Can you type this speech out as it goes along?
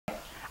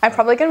I'm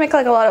probably gonna make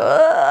like a lot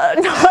of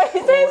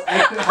noises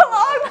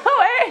along the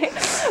way,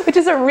 which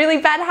is a really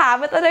bad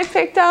habit that I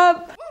picked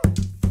up.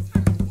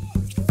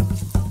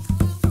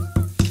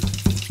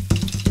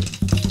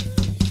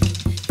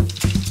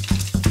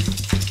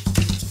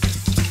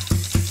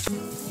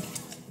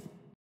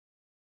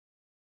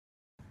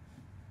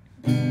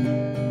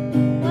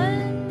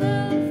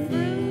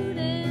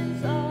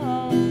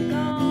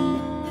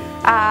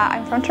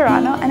 I'm from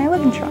Toronto and I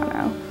live in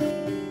Toronto.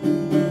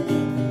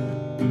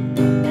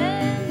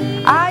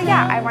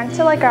 Yeah, I went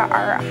to like an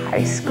art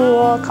high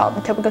school called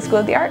the Typical School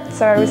of the Arts.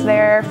 So I was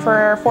there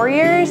for 4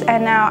 years,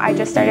 and now I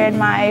just started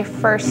my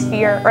first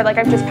year, or like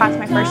I've just passed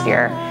my first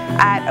year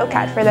at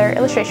OCAD for their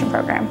illustration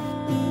program.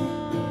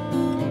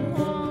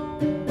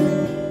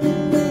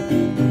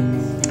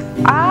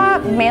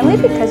 Mainly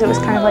because it was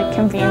kind of like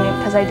convenient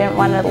because I didn't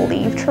want to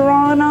leave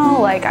Toronto.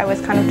 Like I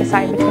was kind of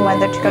deciding between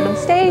whether to go to the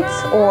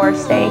States or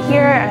stay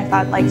here, and I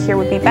thought like here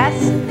would be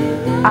best.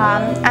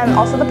 And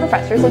also the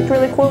professors looked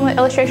really cool in the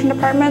illustration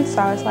department, so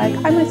I was like,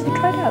 I might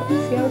try it out,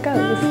 see how it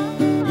goes.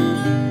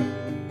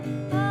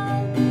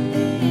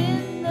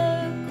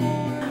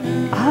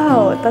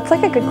 Oh, that's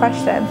like a good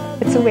question.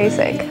 It's so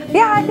basic.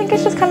 Yeah, I think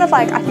it's just kind of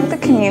like, I think the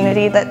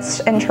community that's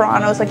in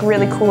Toronto is like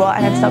really cool,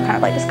 and I'm still kind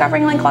of like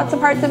discovering like lots of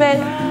parts of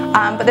it.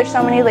 But there's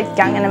so many like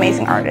young and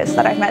amazing artists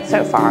that I've met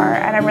so far,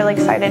 and I'm really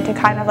excited to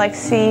kind of like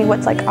see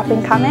what's like up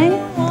and coming.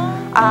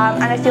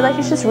 And I feel like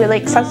it's just really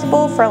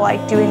accessible for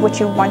like doing what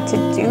you want to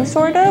do,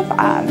 sort of.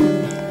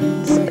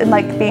 And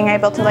like being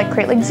able to like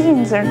create like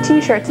zines or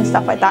t-shirts and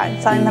stuff like that,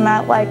 and selling them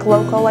at like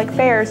local like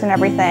fairs and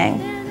everything,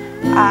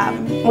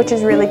 which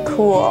is really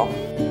cool.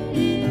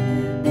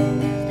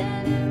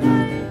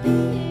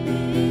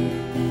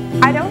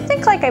 I don't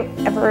think like I've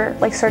ever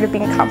like sort of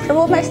been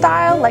comfortable with my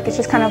style. Like it's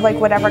just kind of like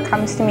whatever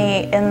comes to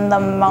me in the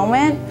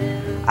moment.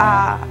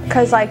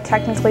 Cause like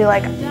technically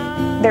like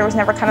there was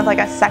never kind of like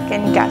a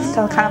second guess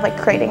to kind of like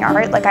creating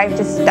art. Like I've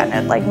just done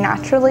it like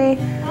naturally.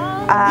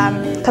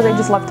 Cause I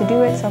just love to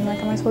do it. So I'm like,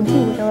 I might as well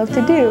do what I love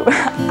to do.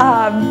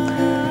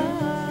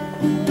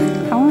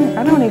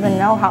 I don't even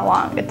know how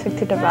long it took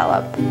to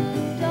develop.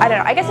 I don't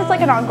know, I guess it's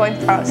like an ongoing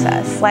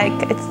process. Like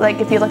it's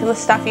like if you look at the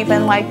stuff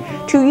even like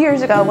 2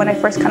 years ago when I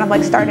first kind of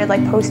like started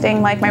like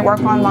posting like my work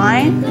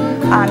online,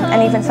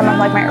 and even some of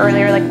like my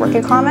earlier like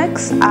working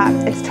comics,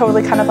 it's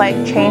totally kind of like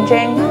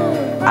changing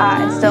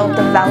and still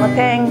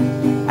developing.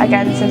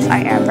 Again, since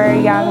I am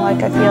very young,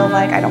 like I feel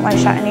like I don't want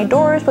to shut any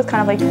doors with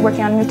kind of like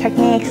working on new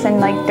techniques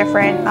and like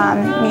different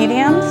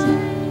mediums.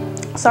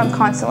 So I'm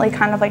constantly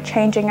kind of like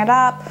changing it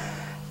up.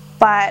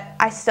 But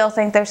I still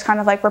think there's kind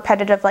of like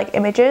repetitive like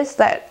images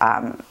that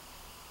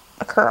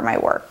occur in my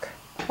work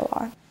a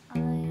lot.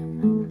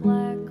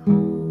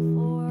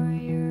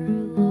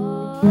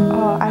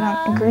 Oh,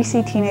 I don't,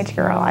 greasy teenage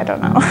girl, I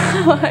don't know.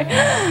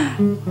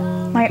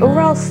 My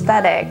overall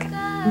aesthetic,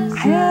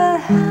 I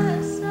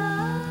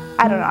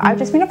don't know, I've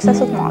just been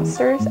obsessed with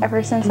monsters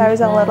ever since I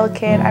was a little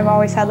kid. I've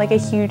always had like a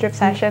huge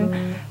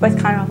obsession with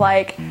kind of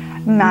like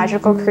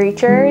magical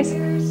creatures,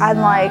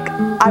 and like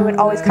I would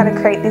always kind of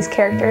create these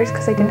characters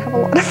because I didn't have a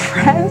lot of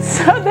friends,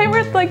 so they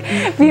would like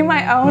be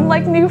my own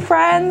like new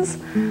friends.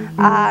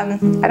 I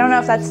don't know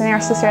if that's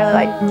necessarily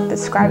like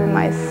describing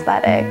my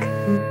aesthetic.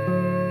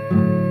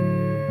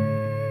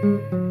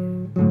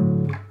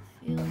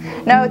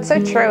 No, it's so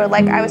true.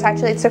 Like I was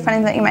actually, it's so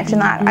funny that you mentioned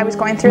that. I was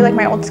going through like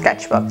my old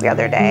sketchbook the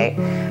other day,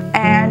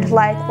 and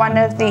like one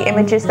of the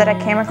images that I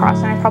came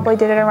across, and I probably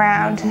did it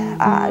around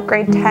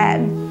grade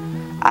 10,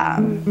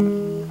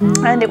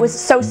 and it was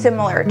so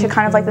similar to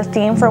kind of like the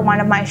theme for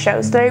one of my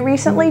shows that I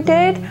recently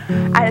did.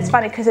 And it's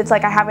funny because it's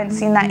like I haven't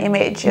seen that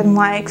image in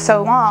like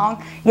so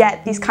long,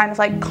 yet these kind of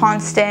like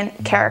constant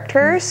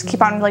characters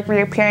keep on like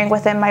reappearing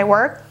within my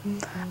work.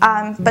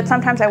 But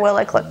sometimes I will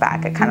like look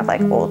back at kind of like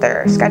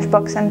older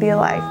sketchbooks and be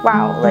like,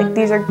 wow, like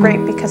these are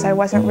great because I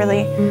wasn't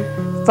really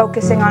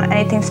focusing on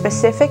anything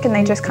specific, and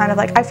they just kind of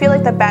like, I feel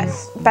like the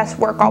best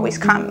work always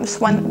comes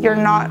when you're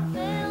not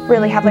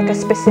really have like a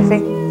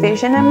specific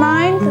vision in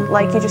mind.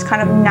 Like you just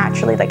kind of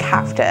naturally like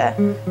have to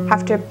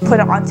put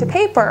it onto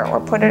paper, or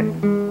put it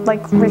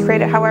like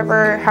recreate it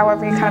however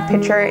you kind of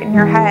picture it in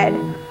your head.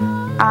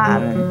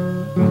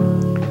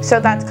 So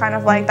that's kind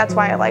of like, that's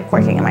why I like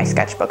working in my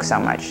sketchbook so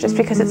much, just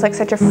because it's like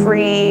such a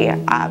free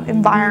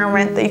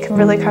environment that you can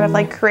really kind of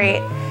like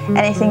create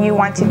anything you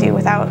want to do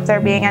without there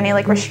being any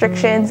like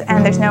restrictions,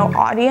 and there's no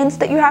audience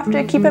that you have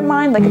to keep in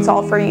mind. Like it's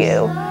all for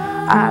you.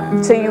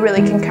 So you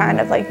really can kind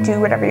of like do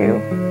whatever you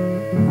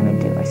want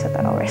to do. I said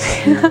that already.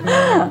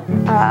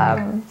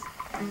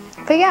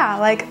 But yeah,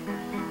 like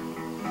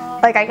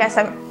I guess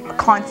I'm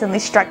constantly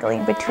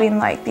struggling between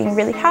like being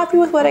really happy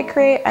with what I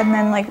create and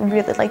then like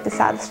really like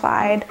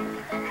dissatisfied.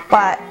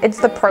 But it's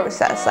the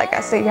process, I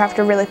guess, that you have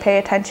to really pay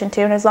attention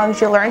to. And as long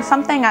as you learn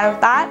something out of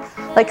that,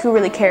 like who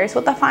really cares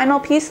what the final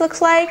piece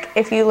looks like?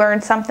 If you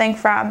learn something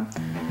from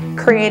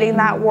creating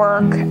that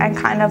work and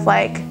kind of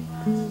like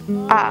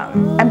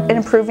and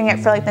improving it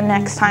for like the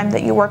next time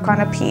that you work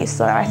on a piece,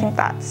 so I think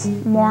that's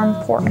more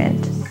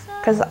important.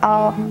 because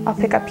I'll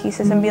pick up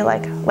pieces and be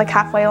like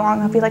halfway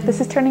along, I'll be like,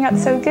 this is turning out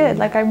so good,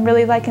 like I'm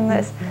really liking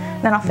this.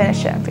 And then I'll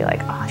finish it and be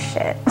like, oh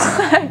shit.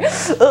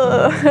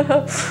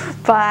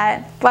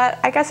 but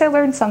I guess I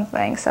learned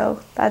something, so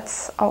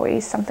that's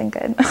always something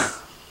good.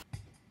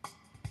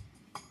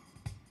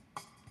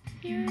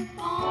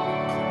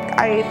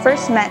 I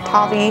first met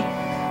Tavi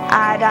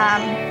at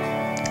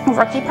a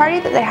rookie party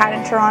that they had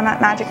in Toronto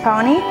at Magic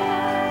Pony.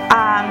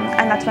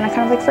 And that's when I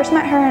kind of like first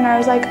met her, and I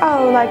was like,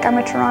 oh, like I'm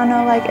a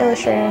Toronto like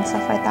illustrator and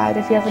stuff like that.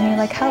 If you ever need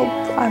like help,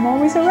 I'm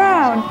always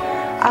around.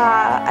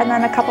 And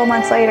then a couple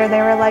months later, they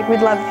were like,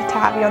 we'd love to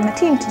have you on the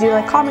team to do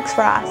like comics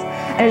for us.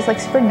 And it was like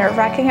super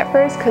nerve-wracking at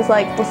first, because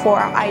like before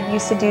I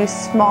used to do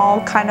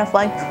small kind of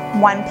like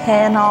one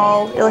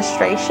panel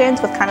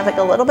illustrations with kind of like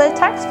a little bit of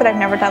text, but I've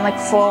never done like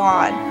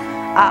full-on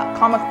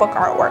comic book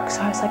artwork.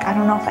 So I was like, I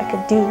don't know if I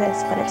could do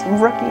this, but it's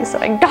Rookie, so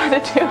I gotta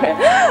do it.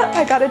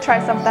 I gotta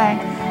try something.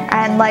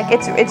 And like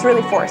it's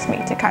really forced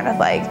me to kind of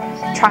like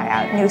try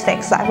out new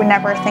things that I would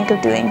never think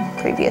of doing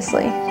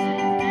previously.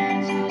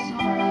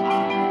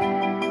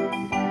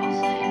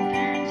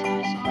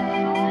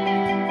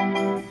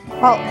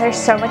 Well, there's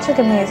so much like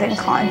amazing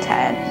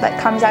content that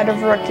comes out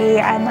of Rookie,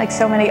 and like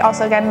so many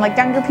also again like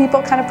younger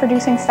people kind of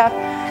producing stuff.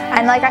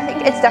 And like I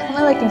think it's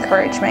definitely like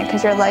encouragement,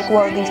 because you're like,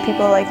 whoa, these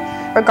people like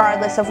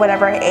regardless of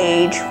whatever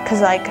age,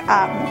 because like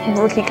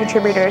Rookie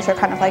contributors are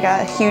kind of like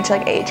a huge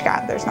like age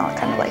gap. There's not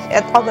kind of like,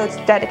 although it's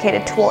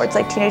dedicated towards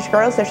like teenage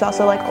girls, there's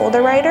also like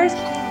older writers.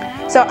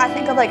 So I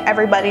think of like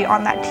everybody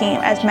on that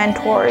team as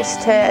mentors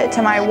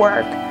to my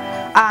work.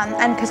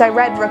 And because I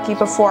read Rookie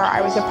before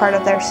I was a part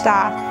of their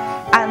staff,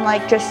 and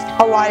like just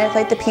a lot of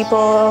like the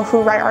people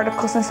who write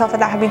articles and stuff like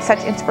that have been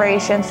such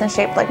inspirations and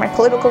shaped like my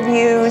political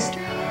views,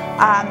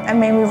 and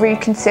made me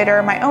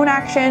reconsider my own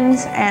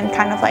actions and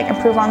kind of like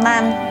improve on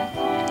them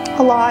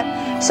a lot.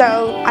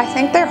 So I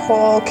think their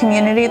whole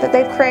community that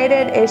they've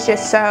created is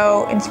just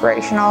so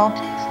inspirational.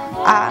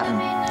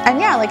 And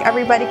yeah, like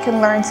everybody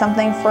can learn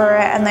something for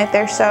it, and like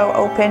they're so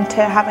open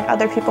to having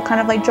other people kind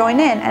of like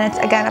join in, and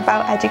it's again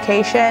about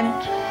education.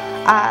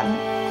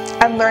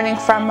 And learning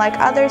from like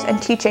others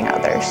and teaching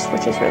others,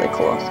 which is really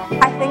cool.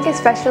 I think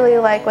especially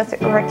like with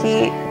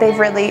Rookie, they've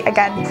really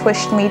again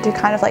pushed me to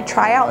kind of like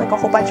try out like a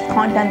whole bunch of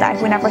content that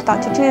I never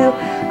thought to do,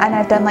 and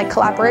I've done like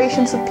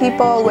collaborations with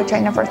people which I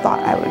never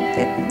thought I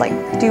would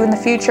like do in the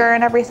future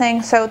and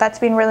everything, so that's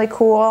been really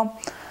cool.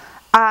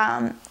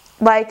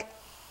 Like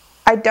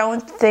I don't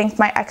think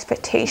my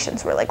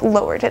expectations were like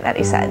lowered in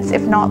any sense,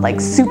 if not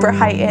like super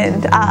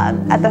heightened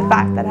at the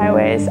fact that I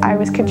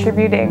was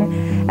contributing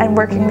and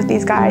working with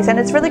these guys. And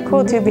it's really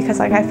cool too, because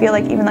like I feel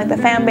like even like the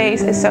fan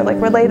base is so like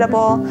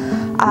relatable,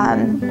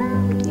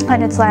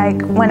 and it's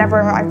like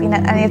whenever I've been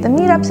at any of the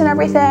meetups and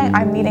everything,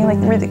 I'm meeting like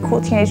really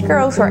cool teenage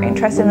girls who are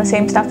interested in the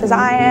same stuff as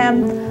I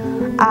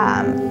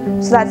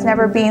am. So that's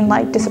never been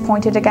like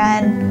disappointed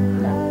again.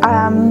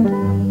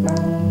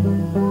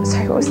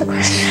 Sorry, what was the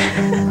question?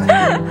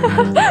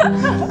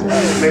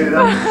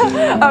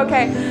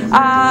 Okay,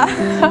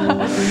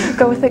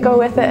 go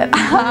with it.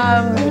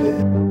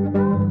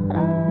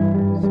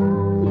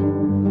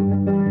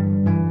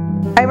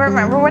 I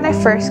remember when I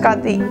first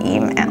got the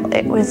email,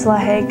 it was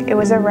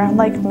around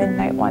like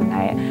midnight one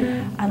night,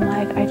 and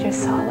like I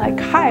just saw like,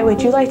 hi,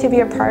 would you like to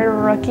be a part of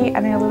Rookie?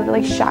 And I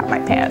literally shat my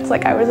pants.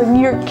 Like I was like,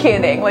 you're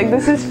kidding, like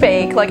this is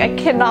fake, like I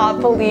cannot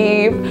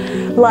believe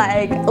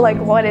like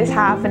what is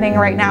happening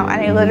right now.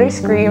 And I literally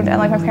screamed, and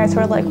like my parents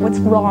were like, what's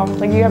wrong,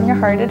 like you having a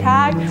heart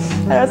attack?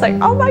 And I was like,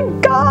 oh my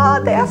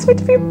god, they asked me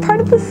to be a part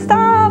of the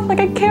staff, like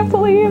I can't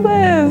believe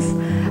this.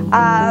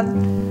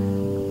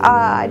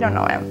 I don't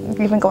know where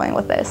I'm even going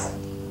with this.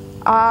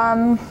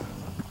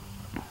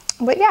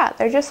 But yeah,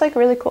 they're just like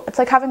really cool. It's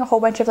like having a whole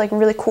bunch of like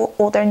really cool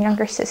older and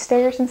younger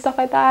sisters and stuff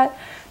like that.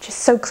 Just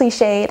so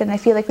cliched, and I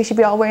feel like we should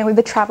be all wearing like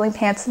the traveling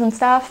pants and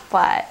stuff,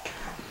 but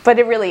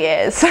it really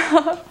is.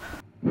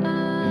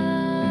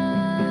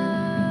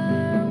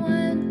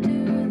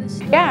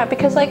 Yeah,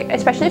 because like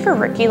especially for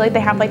Rookie, like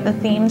they have like the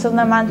themes of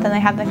the month, and they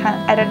have the kind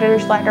of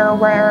editor's letter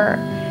where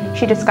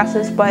she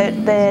discusses what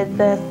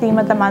the theme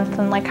of the month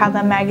and like how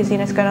the magazine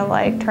is gonna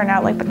like turn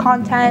out, like the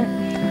content.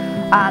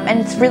 And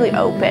it's really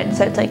open,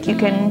 so it's like you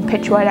can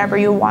pitch whatever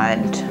you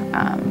want,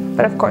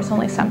 but of course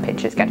only some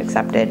pitches get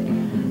accepted.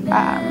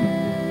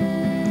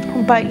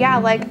 But yeah,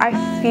 like I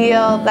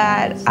feel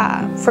that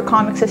for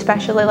comics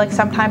especially, like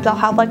sometimes I'll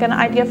have like an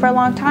idea for a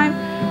long time,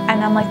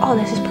 and I'm like, oh,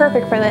 this is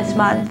perfect for this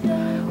month.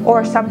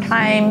 Or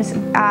sometimes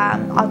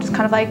I'll just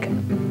kind of like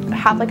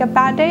have like a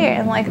bad day,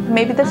 and like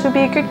maybe this would be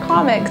a good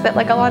comic that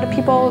like a lot of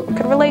people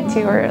could relate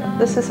to, or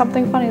this is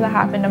something funny that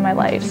happened in my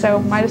life, so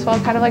might as well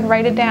kind of like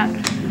write it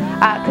down.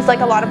 Because like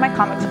a lot of my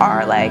comics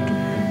are like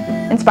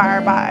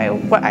inspired by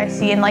what I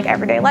see in like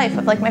everyday life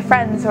of like my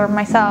friends or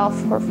myself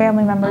or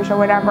family members or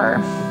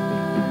whatever.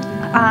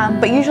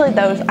 But usually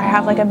those I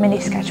have like a mini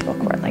sketchbook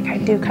where like I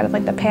do kind of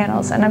like the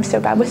panels, and I'm so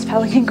bad with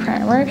spelling and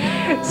grammar,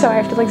 so I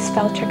have to like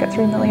spell check it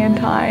 3 million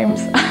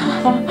times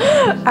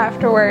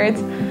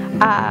afterwards.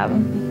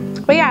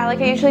 But yeah, like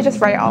I usually just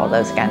write all of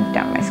those again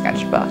down in my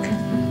sketchbook.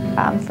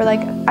 for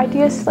like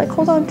ideas to like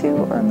hold on to,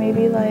 or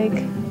maybe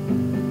like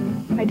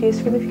ideas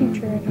for the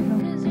future. I don't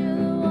know.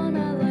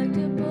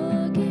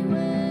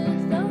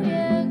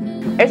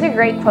 There's a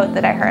great quote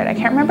that I heard. I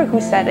can't remember who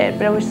said it,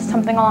 but it was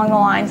something along the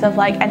lines of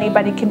like,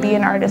 anybody can be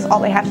an artist. All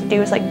they have to do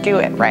is like do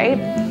it, right?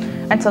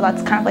 And so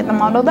that's kind of like the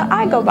model that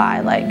I go by.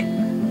 Like,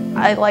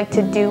 I like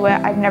to do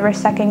it. I've never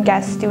second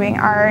guessed doing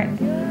art.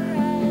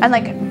 And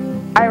like,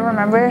 I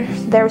remember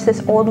there was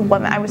this old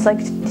woman. I was like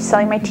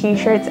selling my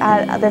t-shirts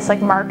at this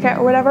like market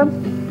or whatever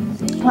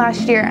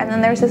last year, and then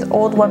there was this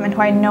old woman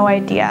who I had no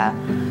idea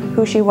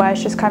who she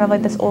was, just kind of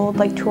like this old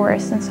like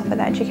tourist and stuff like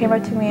that. And she came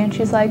up to me and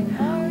she's like,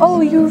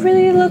 "Oh, you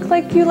really look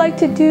like you like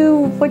to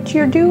do what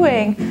you're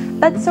doing.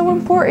 That's so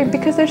important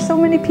because there's so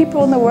many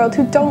people in the world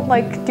who don't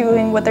like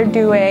doing what they're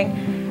doing,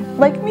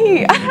 like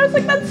me." And I was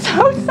like, that's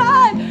so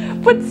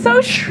sad, but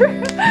so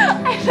true.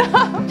 I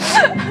know.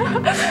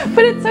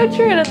 But it's so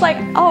true, and it's like,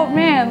 oh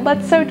man,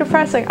 that's so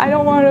depressing. I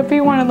don't want to be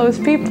one of those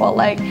people.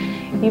 Like,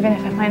 even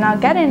if I might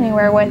not get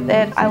anywhere with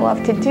it, I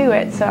love to do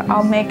it, so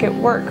I'll make it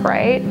work,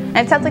 right? And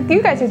it sounds like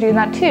you guys are doing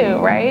that too,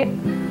 right?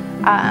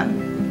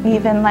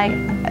 Even like,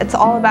 it's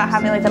all about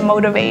having like the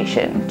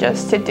motivation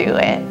just to do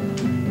it,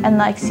 and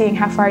like seeing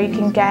how far you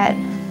can get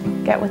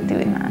with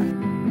doing that.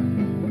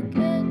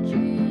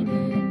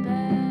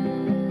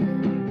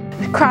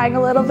 Crying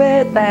a little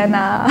bit, then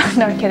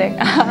no, I'm kidding.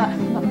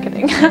 I'm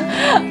kidding.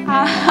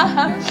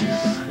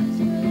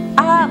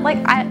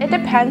 It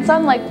depends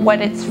on like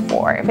what it's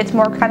for. If it's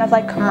more kind of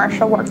like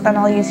commercial work, then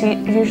I'll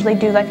usually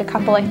do like a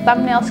couple like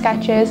thumbnail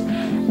sketches,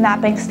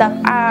 mapping stuff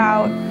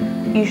out.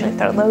 Usually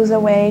throw those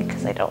away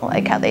because I don't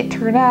like how they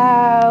turn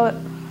out.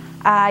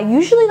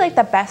 Usually like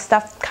the best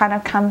stuff kind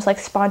of comes like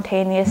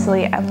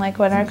spontaneously, and like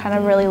when I'm kind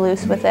of really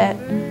loose with it,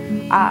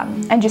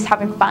 and just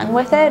having fun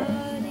with it.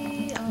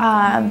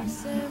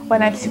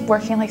 When I'm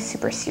working like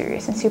super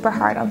serious and super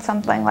hard on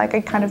something, like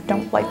I kind of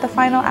don't like the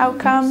final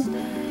outcome.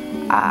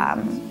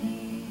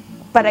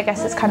 But I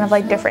guess it's kind of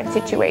like different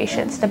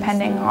situations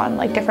depending on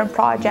like different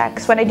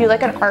projects. When I do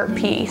like an art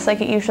piece,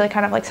 like it usually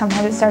kind of like,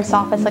 sometimes it starts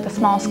off as like a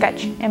small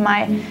sketch in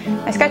my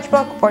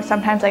sketchbook, or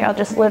sometimes like I'll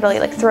just literally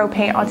like throw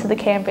paint onto the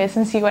canvas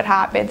and see what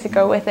happens and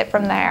go with it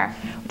from there,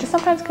 which is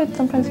sometimes good,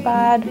 sometimes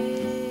bad.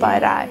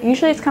 But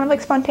usually it's kind of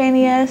like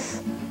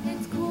spontaneous,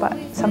 but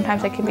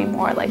sometimes it can be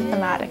more like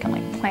thematic and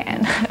like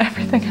plan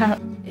everything out.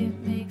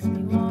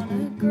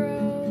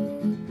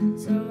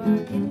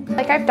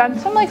 Like I've done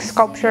some like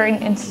sculpture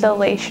and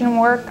installation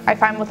work. I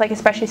find with like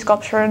especially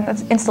sculpture and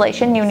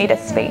installation, you need a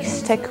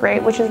space to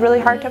create, which is really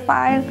hard to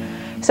find.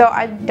 So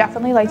I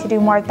definitely like to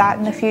do more of that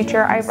in the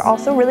future. I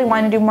also really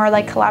want to do more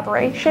like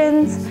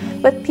collaborations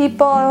with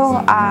people,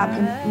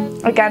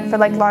 again for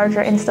like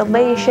larger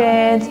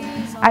installations.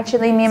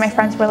 Actually, me and my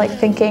friends were like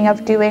thinking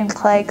of doing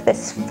like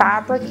this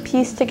fabric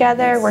piece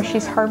together where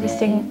she's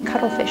harvesting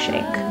cuttlefish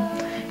ink.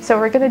 So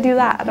we're gonna do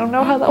that. I don't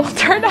know how that will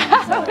turn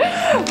out,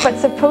 but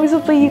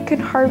supposedly you can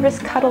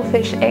harvest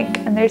cuttlefish ink,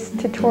 and there's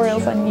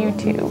tutorials on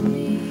YouTube.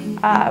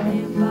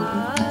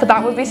 But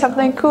that would be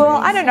something cool.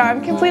 I don't know,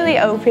 I'm completely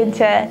open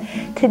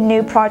to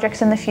new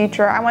projects in the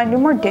future. I want to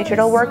do more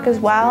digital work as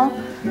well,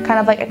 kind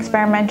of like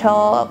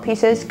experimental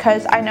pieces,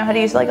 because I know how to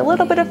use like a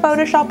little bit of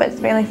Photoshop, but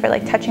it's mainly for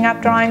like touching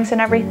up drawings and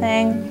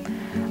everything.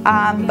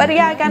 But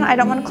yeah, again, I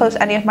don't want to close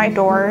any of my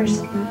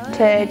doors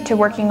to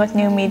working with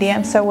new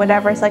mediums, so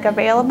whatever is like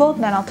available,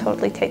 then I'll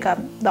totally take up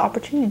the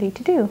opportunity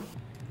to do.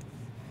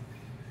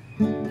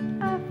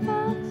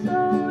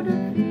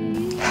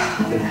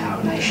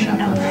 I should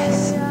know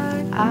this.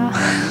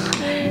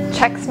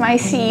 Checks my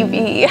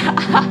CV.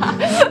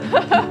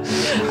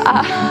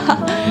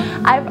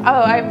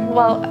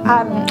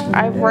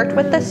 I've worked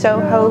with the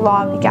Soho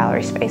Lobby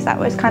Gallery Space. That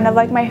was kind of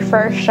like my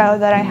first show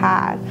that I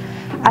had,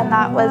 and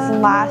that was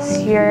last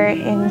year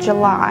in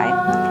July.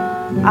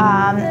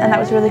 And that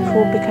was really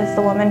cool because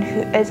the woman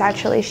who is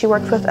actually, she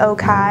worked with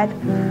OCAD,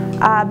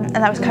 and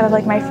that was kind of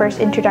like my first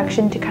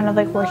introduction to kind of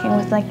like working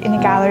with like in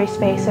a gallery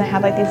space. And I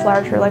had like these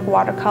larger like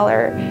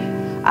watercolor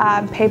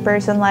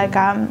papers and like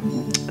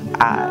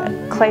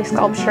clay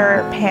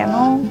sculpture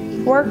panel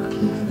work,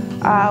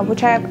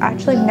 which I have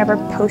actually never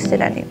posted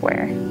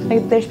anywhere.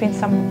 Like there's been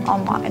some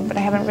online, but I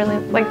haven't really,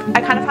 like,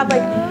 I kind of have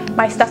like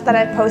my stuff that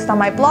I post on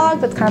my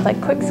blog that's kind of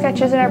like quick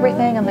sketches and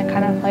everything, and then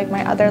kind of like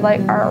my other like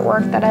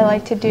artwork that I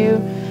like to do,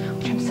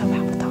 which I'm so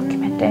bad with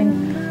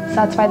documenting. So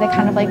that's why they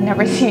kind of like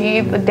never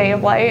see the day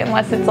of light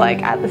unless it's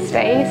like at the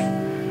space.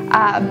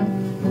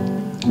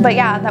 But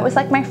yeah, that was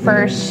like my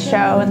first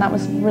show, and that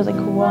was really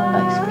cool and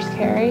like super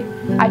scary.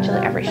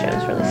 Actually, every show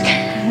is really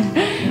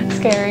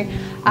scary.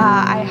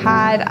 I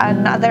had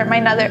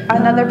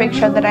another big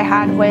show that I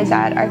had was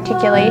at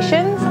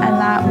Articulations, and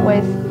that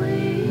was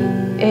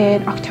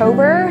in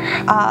October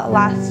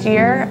last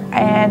year,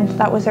 and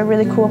that was a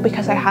really cool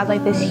because I had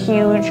like this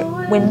huge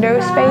window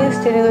space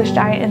to do this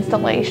giant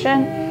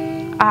installation,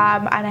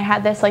 and I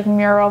had this like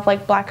mural of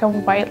like black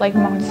and white like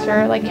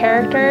monster like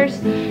characters,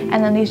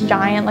 and then these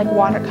giant like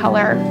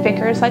watercolor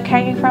figures like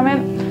hanging from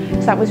it.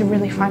 So that was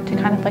really fun to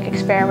kind of like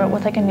experiment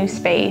with like a new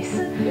space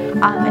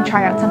and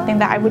try out something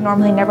that I would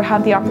normally never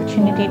have the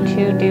opportunity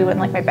to do in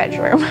like my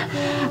bedroom.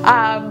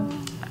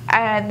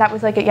 And that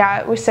was like, yeah,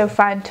 it was so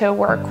fun to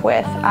work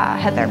with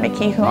Heather and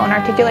Mickey, who own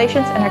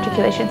Articulations, and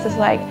Articulations is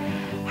like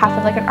half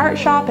of like an art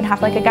shop and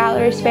half like a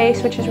gallery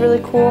space, which is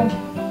really cool.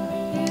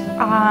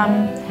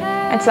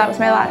 And so that was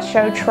my last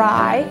show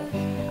try.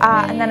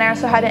 And then I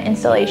also had an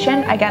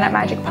installation, again at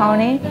Magic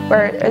Pony,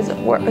 where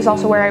is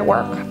also where I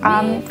work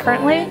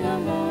currently.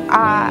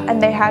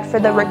 And they had, for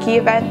the Rookie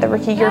event, the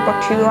Rookie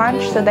Yearbook 2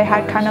 launch, so they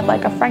had kind of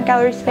like a front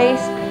gallery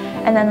space,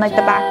 and then like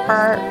the back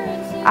part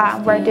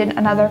where I did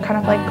another kind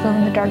of like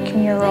glow-in-the-dark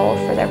mural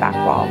for their back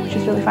wall, which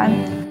is really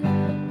fun.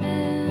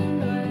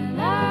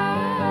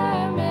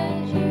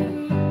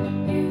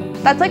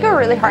 That's like a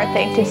really hard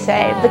thing to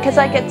say, because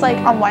like it's like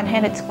on one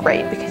hand it's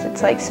great because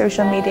it's like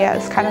social media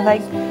is kind of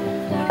like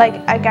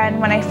again,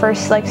 when I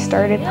first like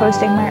started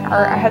posting my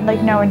art, I had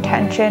like no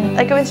intention,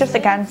 like it was just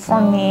again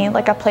for me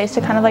like a place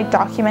to kind of like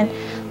document,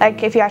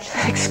 like if you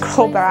actually like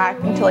scroll back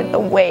into like the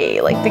way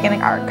like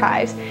beginning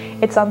archives,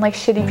 it's on like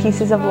shitty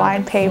pieces of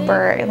lined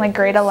paper in like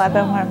grade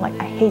 11 when I'm like,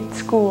 I hate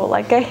school,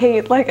 like I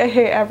hate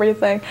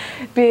everything,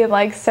 being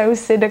like so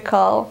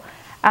cynical.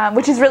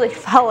 Which is really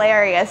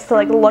hilarious to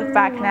like look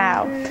back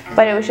now,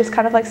 but it was just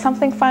kind of like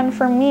something fun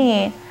for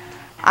me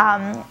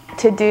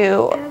to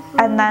do.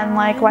 And then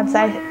like once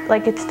I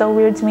like, it still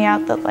weirds me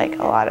out that like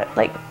a lot of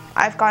like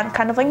I've gotten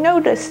kind of like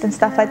noticed and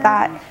stuff like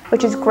that,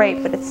 which is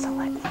great, but it's still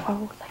like,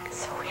 whoa, like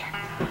it's so weird.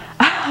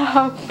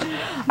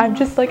 I'm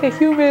just like a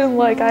human,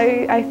 like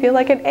I feel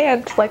like an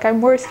ant, like I'm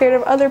more scared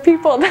of other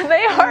people than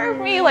they are of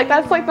me, like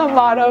that's like the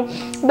motto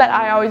that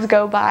I always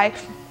go by.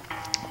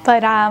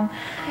 But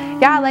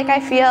yeah, like I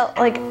feel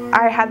like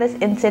I had this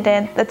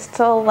incident that's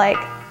still like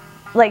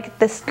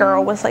this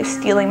girl was like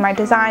stealing my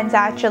designs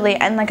actually,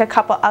 and like a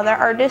couple other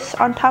artists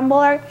on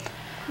Tumblr,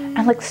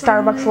 and like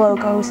Starbucks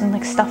logos and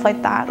like stuff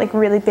like that, like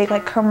really big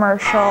like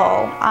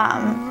commercial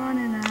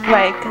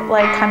like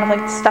kind of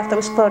like stuff that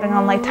was floating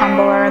on like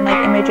Tumblr, and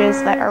like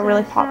images that are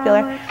really popular,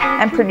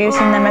 and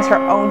producing them as her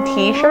own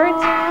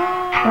t-shirts.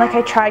 And like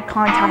I tried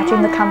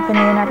contacting the company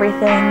and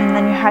everything, and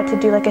then you had to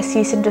do like a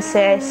cease and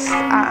desist.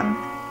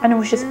 And it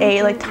was just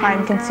like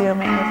time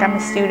consuming. Like I'm a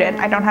student,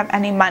 I don't have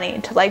any money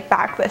to like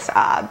back this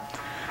up.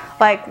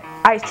 Like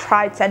I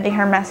tried sending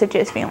her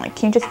messages being like,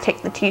 can you just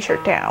take the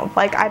t-shirt down?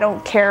 Like I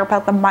don't care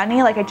about the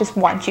money, like I just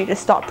want you to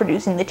stop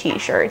producing the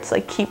t-shirts,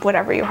 like keep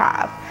whatever you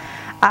have.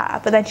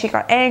 But then she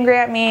got angry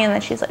at me, and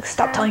then she's like,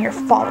 stop telling your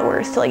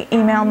followers to like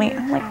email me.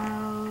 I'm like,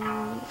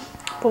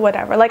 but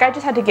whatever, like I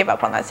just had to give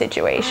up on that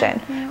situation.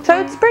 So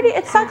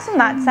it sucks in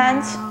that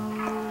sense.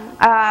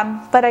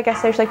 But I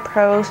guess there's like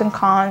pros and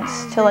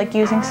cons to like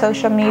using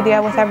social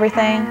media with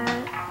everything.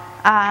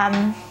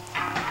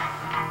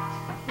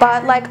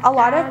 But like a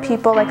lot of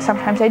people, like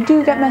sometimes I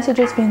do get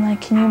messages being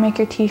like, can you make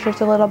your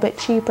t-shirts a little bit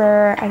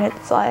cheaper? And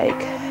it's like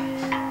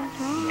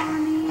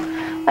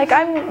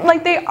I'm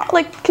like, they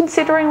like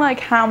considering like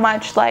how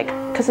much, like,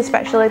 because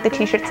especially like the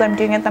t-shirts that I'm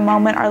doing at the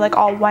moment are like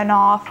all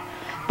one-off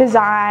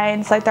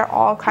designs, like they're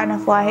all kind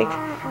of like,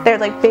 they're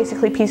like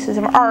basically pieces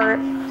of art.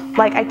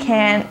 Like I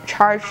can't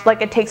charge,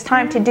 like it takes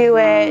time to do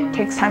it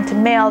takes time to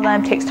mail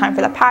them, takes time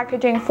for the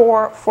packaging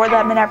for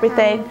them and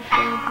everything,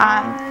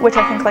 which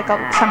I think like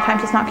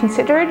sometimes it's not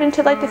considered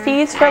into like the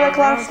fees for like a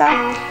lot of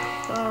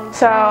stuff.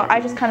 So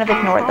I just kind of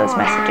ignored those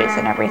messages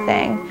and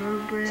everything.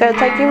 So it's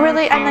like you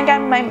really, and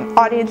again my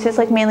audience is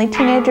like mainly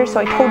teenagers,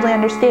 so I totally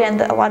understand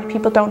that a lot of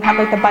people don't have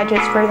like the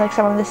budgets for like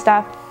some of this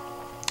stuff.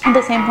 At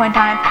the same point in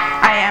time,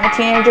 I am a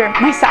teenager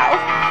myself,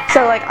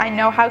 so like I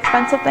know how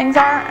expensive things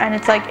are, and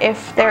it's like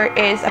if there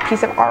is a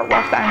piece of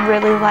artwork that I'm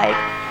really like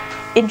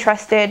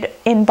interested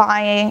in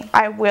buying,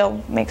 I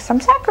will make some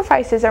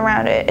sacrifices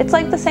around it. It's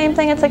like the same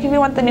thing, it's like if you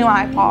want the new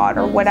iPod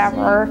or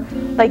whatever,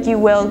 like you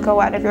will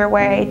go out of your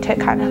way to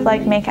kind of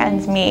like make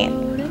ends meet,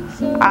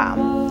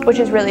 which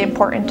is really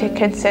important to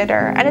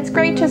consider. And it's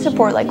great to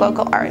support like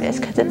local artists,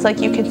 because it's like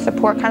you can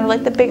support kind of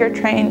like the bigger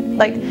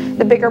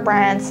the bigger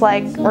brands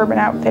like Urban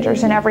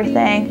Outfitters and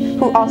everything,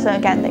 who also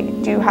again they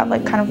do have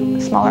like kind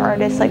of smaller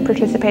artists like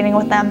participating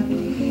with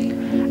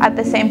them. At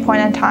the same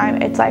point in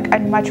time, it's like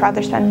I'd much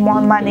rather spend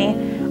more money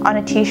on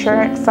a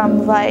t-shirt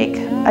from like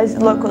a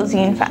local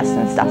zine fest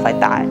and stuff like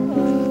that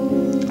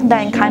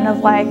than kind of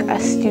like a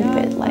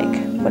stupid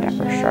like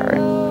whatever shirt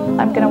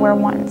I'm gonna wear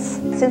once.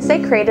 Since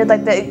they created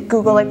like the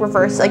Google like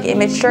reverse like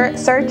image search,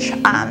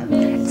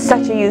 it's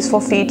such a useful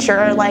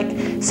feature, like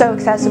so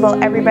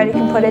accessible, everybody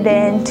can put it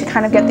in to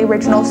kind of get the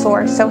original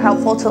source, so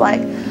helpful to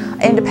like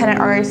independent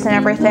artists and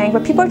everything.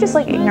 But people are just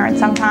like ignorant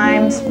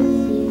sometimes.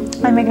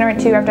 I'm ignorant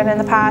too, I've done it in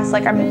the past,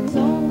 like I'm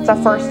the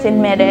first to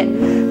admit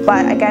it,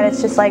 but again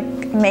it's just like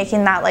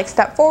making that like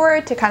step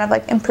forward to kind of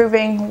like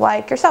improving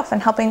like yourself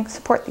and helping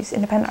support these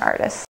independent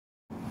artists.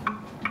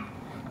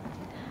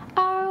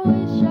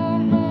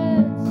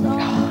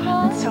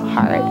 It's so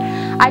hard.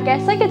 I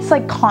guess like it's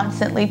like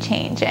constantly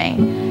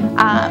changing.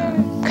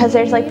 because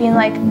there's like being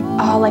like,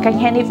 oh, like I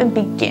can't even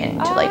begin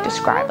to like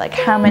describe like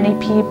how many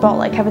people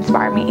like have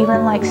inspired me,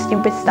 even like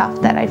stupid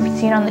stuff that I've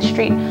seen on the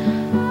street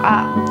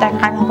that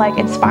kind of like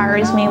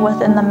inspires me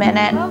within the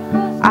minute.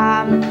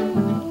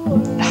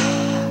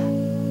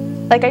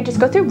 Like I just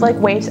go through like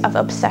waves of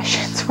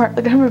obsessions where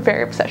like I'm a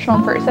very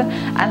obsessional person,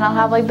 and I'll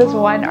have like this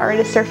one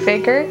artist or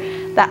figure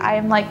that I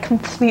am like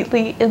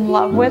completely in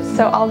love with,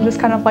 so I'll just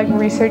kind of like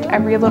research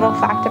every little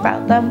fact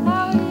about them.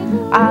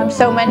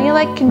 So many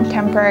like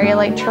contemporary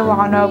like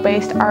Toronto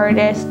based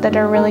artists that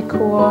are really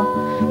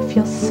cool. It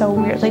feels so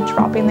weird like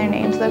dropping their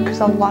names though,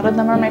 because a lot of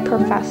them are my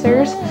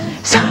professors,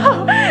 so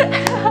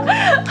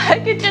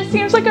like it just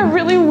seems like a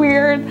really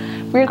weird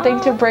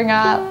thing to bring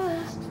up.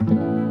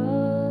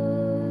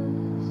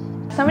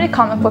 So many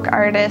comic book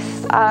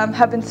artists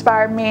have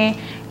inspired me.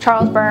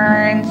 Charles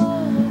Burns,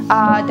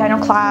 Daniel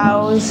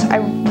Clowes, I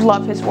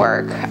love his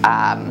work,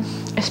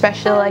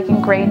 especially like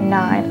in grade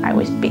 9, I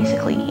was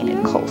basically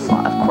eating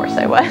coleslaw, of course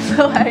I was,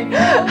 like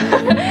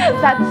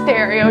that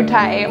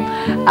stereotype,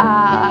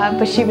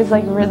 but she was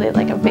like really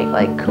like a big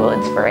like cool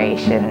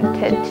inspiration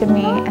to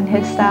me and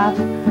his stuff.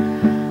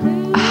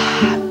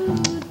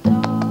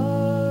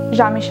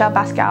 Jean-Michel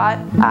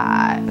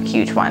Basquiat,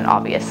 huge one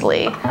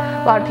obviously.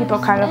 A lot of people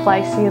kind of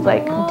like see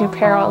like do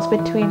parallels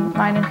between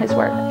mine and his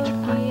work, which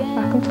I'm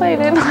not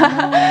complaining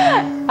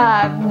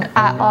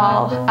at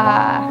all.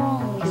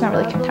 He's not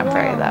really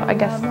contemporary though, I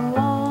guess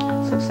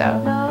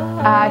so.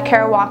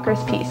 Kara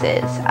Walker's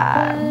pieces.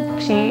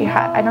 She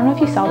had, I don't know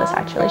if you saw this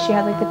actually, she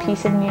had like the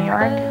piece in New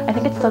York. I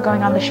think it's still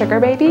going on, the Sugar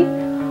Baby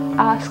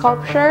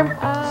sculpture.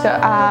 So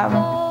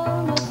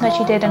that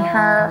she did, and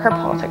her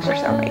politics are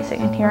so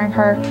amazing, and hearing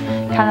her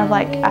kind of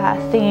like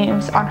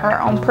themes on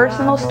her own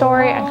personal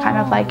story and kind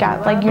of like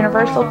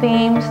universal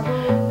themes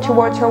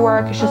towards her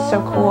work is just so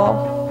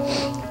cool.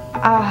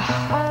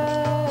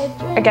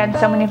 Again,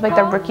 so many of like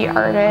the rookie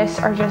artists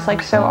are just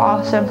like so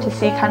awesome to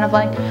see kind of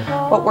like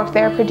what work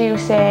they're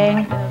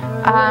producing.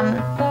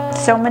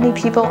 So many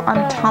people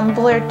on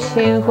Tumblr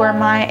too who are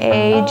my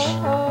age.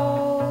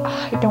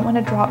 I don't want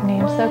to drop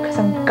names though, because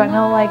I'm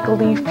gonna like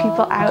leave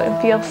people out and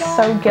feel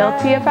so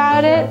guilty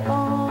about it,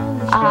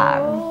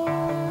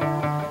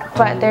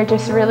 but they're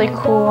just really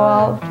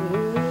cool.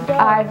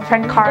 I have a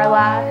friend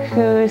Carla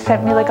who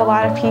sent me like a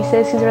lot of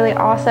pieces, who's really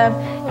awesome.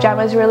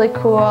 Gemma's really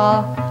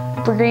cool.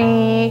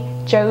 Bree,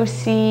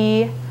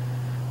 Josie,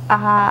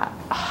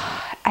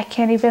 I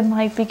can't even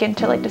like begin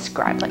to like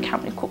describe like how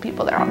many cool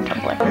people there are on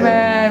Tumblr. Oh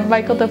man,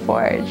 Michael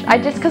DeForge. I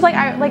just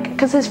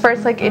because his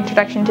first like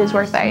introduction to his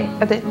work that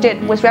I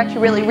did was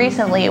actually really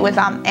recently. It was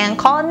Ant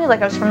Colony.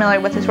 Like I was familiar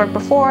with his work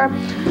before,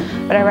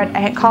 but I read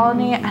Ant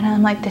Colony and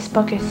I'm like, this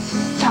book is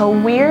so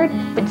weird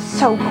but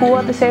so cool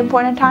at the same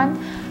point in time.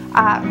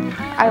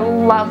 I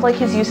love like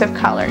his use of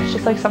color. It's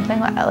just like something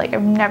that like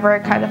I've never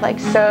kind of like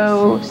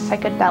so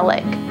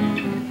psychedelic,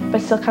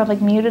 but still kind of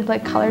like muted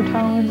like color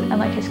tones, and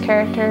like his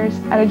characters,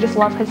 and I just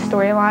love his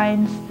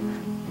storylines.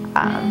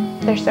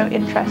 They're so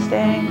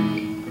interesting.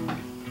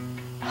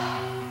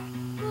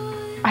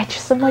 I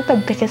just am like the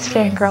biggest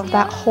fangirl of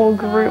that whole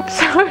group,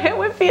 so it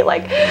would be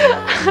like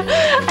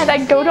and I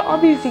go to all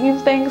these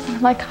zine things and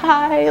I'm like,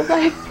 hi,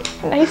 like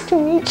nice to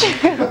meet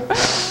you.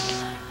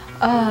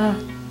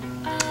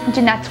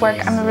 Jeanette's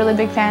work I'm a really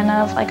big fan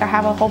of. Like I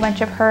have a whole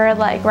bunch of her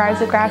like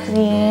risograph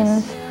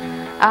zines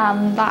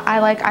that I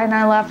like, and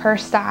I love her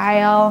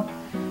style.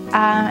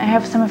 I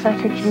have some of like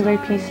her jewelry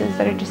pieces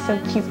that are just so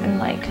cute and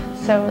like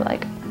so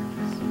like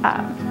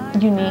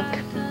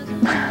unique.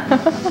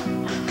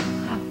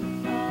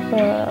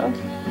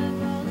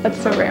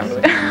 That's so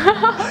rambling.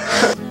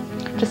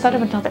 Just thought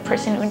of another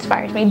person who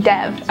inspires me,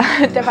 Dev.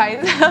 Dev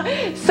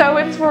Hines. So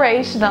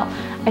inspirational.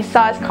 I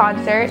saw his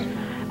concert.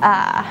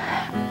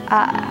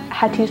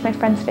 Had to use my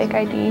friend's fake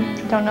ID.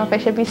 Don't know if I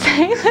should be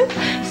saying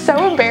this.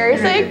 So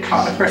embarrassing.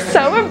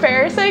 So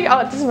embarrassing. Oh,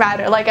 it doesn't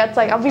matter. Like it's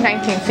like I'll be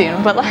 19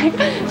 soon, but like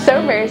so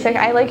embarrassing.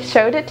 I like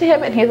showed it to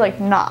him and he's like,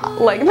 nah,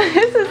 like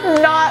this is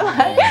not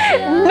like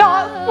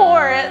not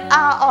for it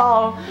at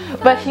all.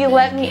 But he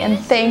let me, and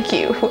thank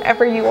you,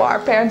 whoever you are,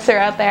 Panther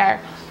out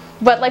there.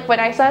 But like when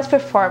I saw his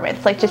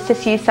performance, like just to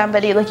see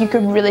somebody, like you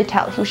could really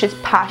tell he was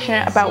just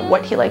passionate about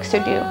what he likes to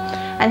do.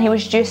 And he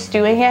was just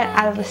doing it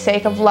out of the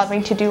sake of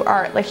loving to do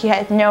art. Like he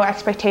had no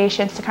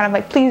expectations to kind of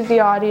like please the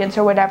audience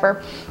or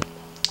whatever.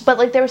 But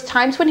like there was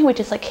times when he would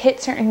just like hit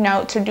certain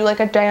notes or do like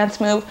a dance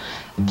move,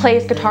 play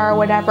his guitar or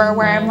whatever,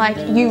 where I'm like,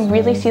 you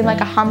really seem like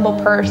a humble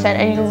person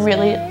and you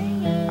really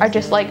are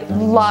just like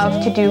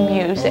love to do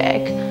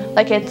music.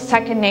 Like it's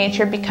second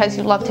nature because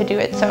you love to do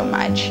it so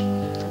much.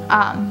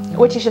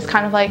 Which is just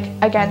kind of like,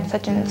 again,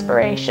 such an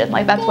inspiration.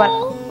 Like that's what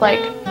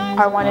like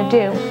I want to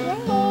do.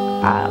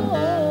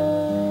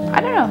 I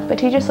don't know, but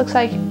he just looks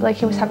like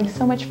he was having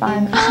so much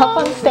fun up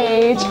on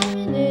stage.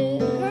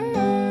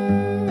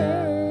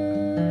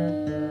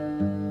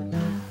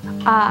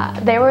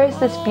 There was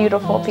this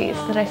beautiful piece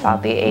that I saw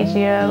at the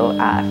AGO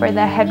for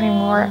the Henry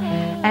Moore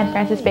and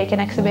Francis Bacon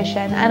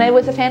exhibition, and I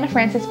was a fan of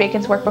Francis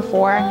Bacon's work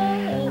before.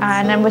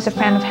 and I was a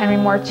fan of Henry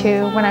Moore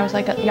too. When I was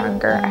like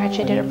younger, I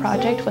actually did a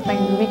project with my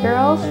movie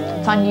girls.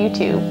 It's on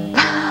YouTube.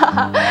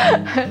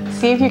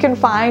 See if you can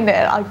find it.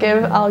 I'll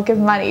give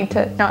money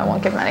to, no, I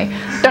won't give money.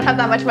 Don't have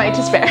that much money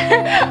to spare.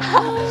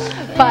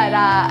 But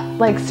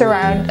like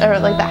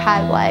that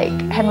had like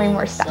Henry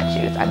Moore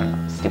statues. I don't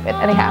know, stupid.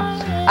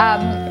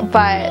 Anyhow,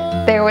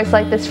 but there was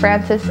like this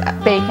Francis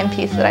Bacon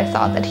piece that I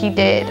saw that he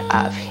did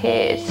of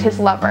his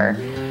lover,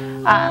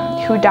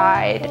 who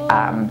died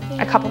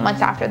a couple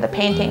months after the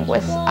painting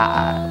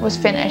was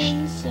finished,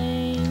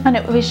 and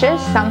it was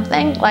just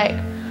something like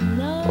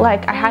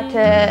I had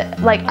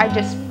to, like, I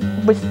just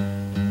was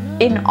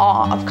in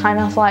awe of kind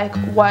of like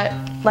what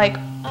like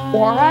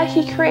aura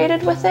he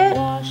created with it.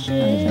 I don't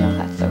even know if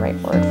that's the right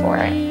word for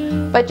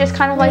it, but just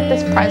kind of like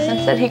this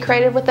presence that he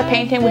created with the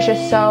painting was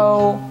just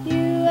so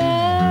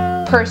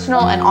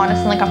personal and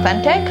honest and like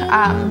authentic,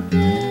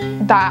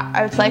 that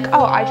I was like,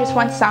 oh, I just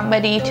want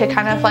somebody to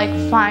kind of like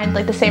find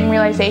like the same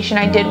realization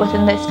I did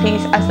within this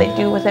piece as they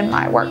do within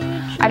my work.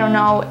 I don't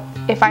know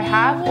if I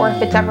have or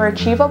if it's ever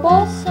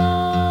achievable,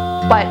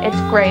 but it's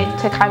great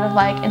to kind of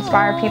like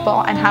inspire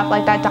people and have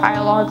like that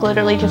dialogue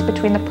literally just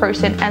between the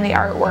person and the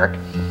artwork.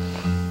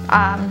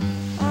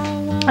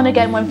 And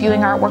again, when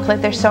viewing artwork,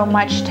 like there's so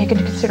much to take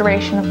into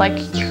consideration of like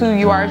who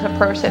you are as a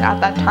person at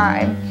that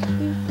time.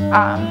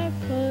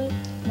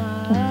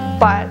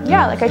 But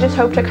yeah, like I just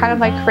hope to kind of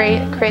like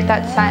create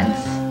that sense.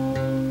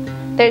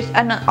 There's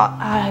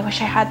I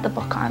wish I had the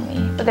book on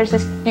me, but there's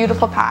this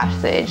beautiful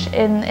passage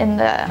in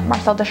the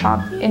Marcel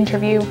Duchamp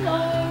interview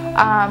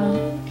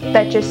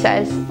that just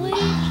says,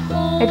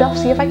 maybe I'll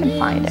see if I can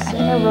find it. I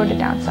think I wrote it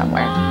down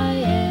somewhere.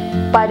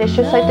 But it's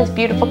just like this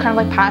beautiful kind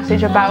of like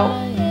passage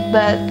about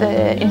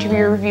the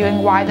interviewer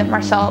reviewing why that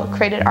Marcel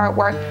created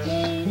artwork.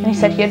 And he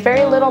said he had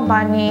very little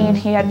money and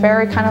he had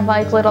very kind of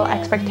like little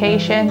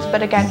expectations,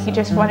 but again, he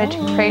just wanted to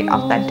create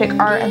authentic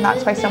art, and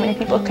that's why so many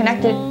people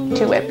connected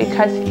to it,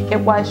 because it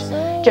was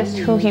just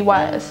who he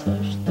was,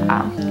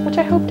 which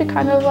I hope to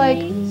kind of like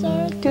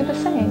do the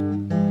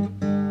same.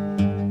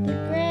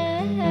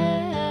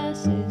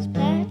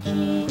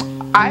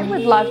 I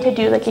would love to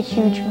do like a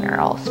huge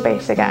mural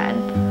space again.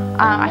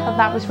 I thought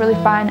that was really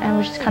fun, and it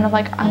was just kind of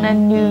like on a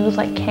new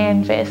like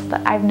canvas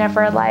that I've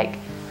never like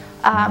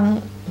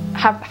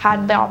have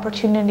had the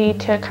opportunity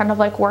to kind of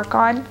like work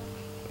on.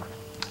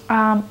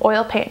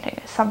 Oil painting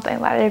is something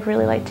that I'd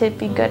really like to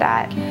be good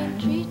at,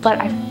 but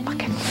I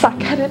fucking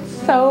suck at it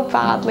so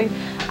badly.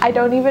 I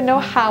don't even know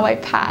how I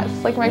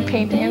passed like my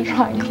painting and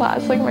drawing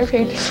class. Like my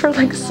paintings were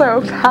like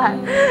so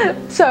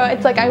bad. So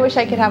it's like I wish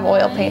I could have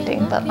oil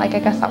painting, but like I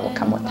guess that will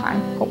come with time,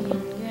 hopefully.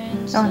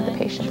 I don't have the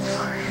patience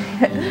for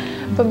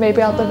it, but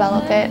maybe I'll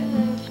develop it.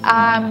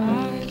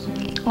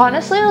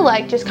 Honestly,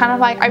 like just kind of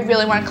like I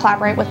really want to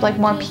collaborate with like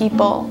more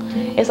people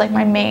is like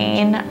my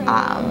main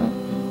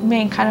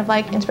kind of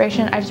like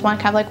inspiration. I just want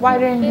to kind of like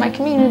widen my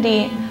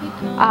community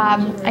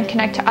and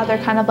connect to other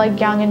kind of like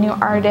young and new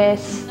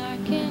artists.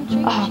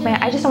 Oh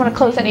man, I just don't want to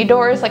close any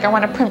doors. Like I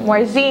want to print more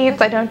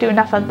zines. I don't do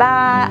enough of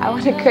that. I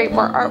want to create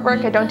more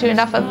artwork. I don't do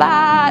enough of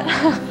that.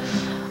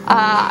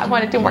 I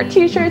want to do more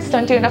t-shirts.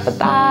 Don't do enough of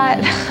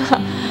that.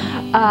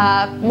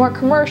 More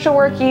commercial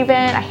work even.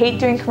 I hate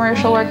doing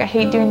commercial work. I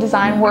hate doing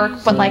design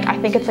work, but like I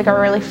think it's like a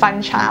really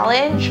fun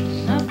challenge.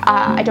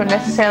 I don't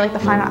necessarily like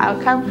the final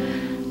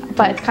outcome,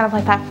 but it's kind of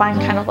like that fun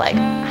kind of like,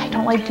 I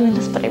don't like doing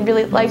this, but I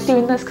really like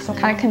doing this because I'm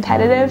kind of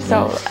competitive.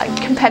 So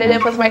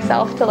competitive with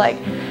myself to like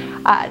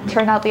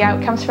turn out the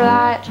outcomes for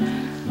that.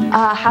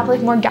 Have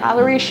like more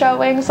gallery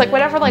showings, like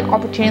whatever like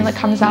opportunity that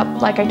comes up,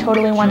 like I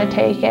totally want to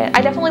take it.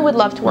 I definitely would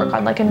love to work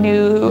on like a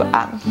new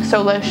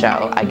solo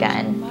show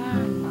again,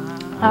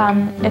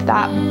 if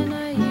that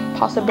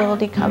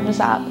possibility comes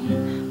up.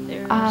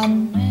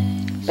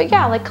 But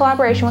yeah, like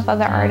collaboration with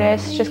other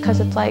artists, just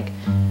because it's like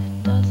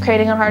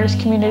creating an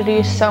artist community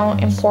is so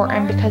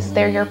important because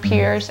they're your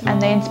peers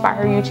and they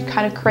inspire you to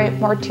kind of create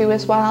more too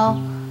as well.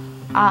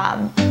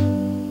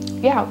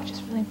 Yeah, which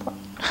is really important.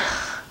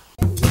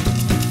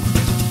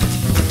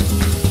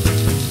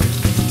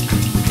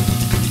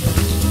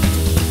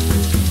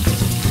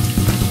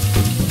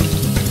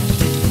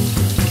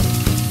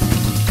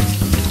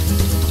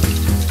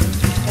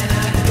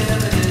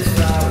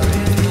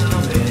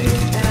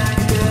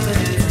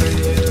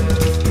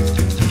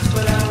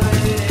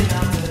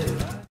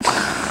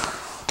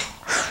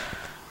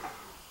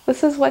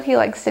 This is what he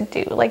likes to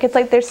do. Like it's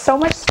like there's so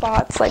much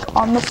spots like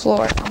on the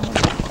floor. Actually,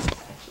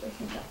 I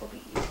think that will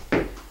be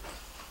easy.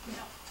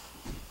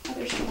 No.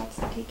 Other spots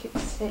that he could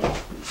sit.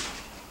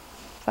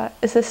 But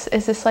is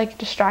this like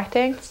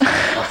distracting?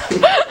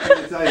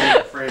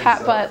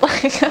 Cat butt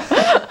like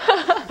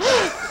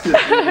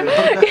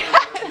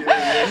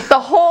the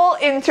whole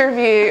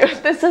interview.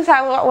 This is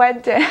how it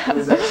went down. It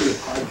was actually a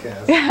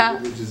podcast. Yeah.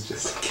 Which is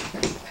just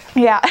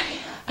yeah.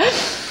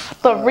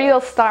 The real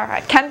star.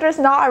 Kendra's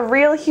not a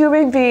real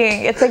human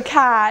being. It's a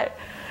cat.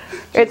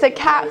 It's a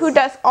cat who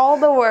does all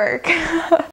the work.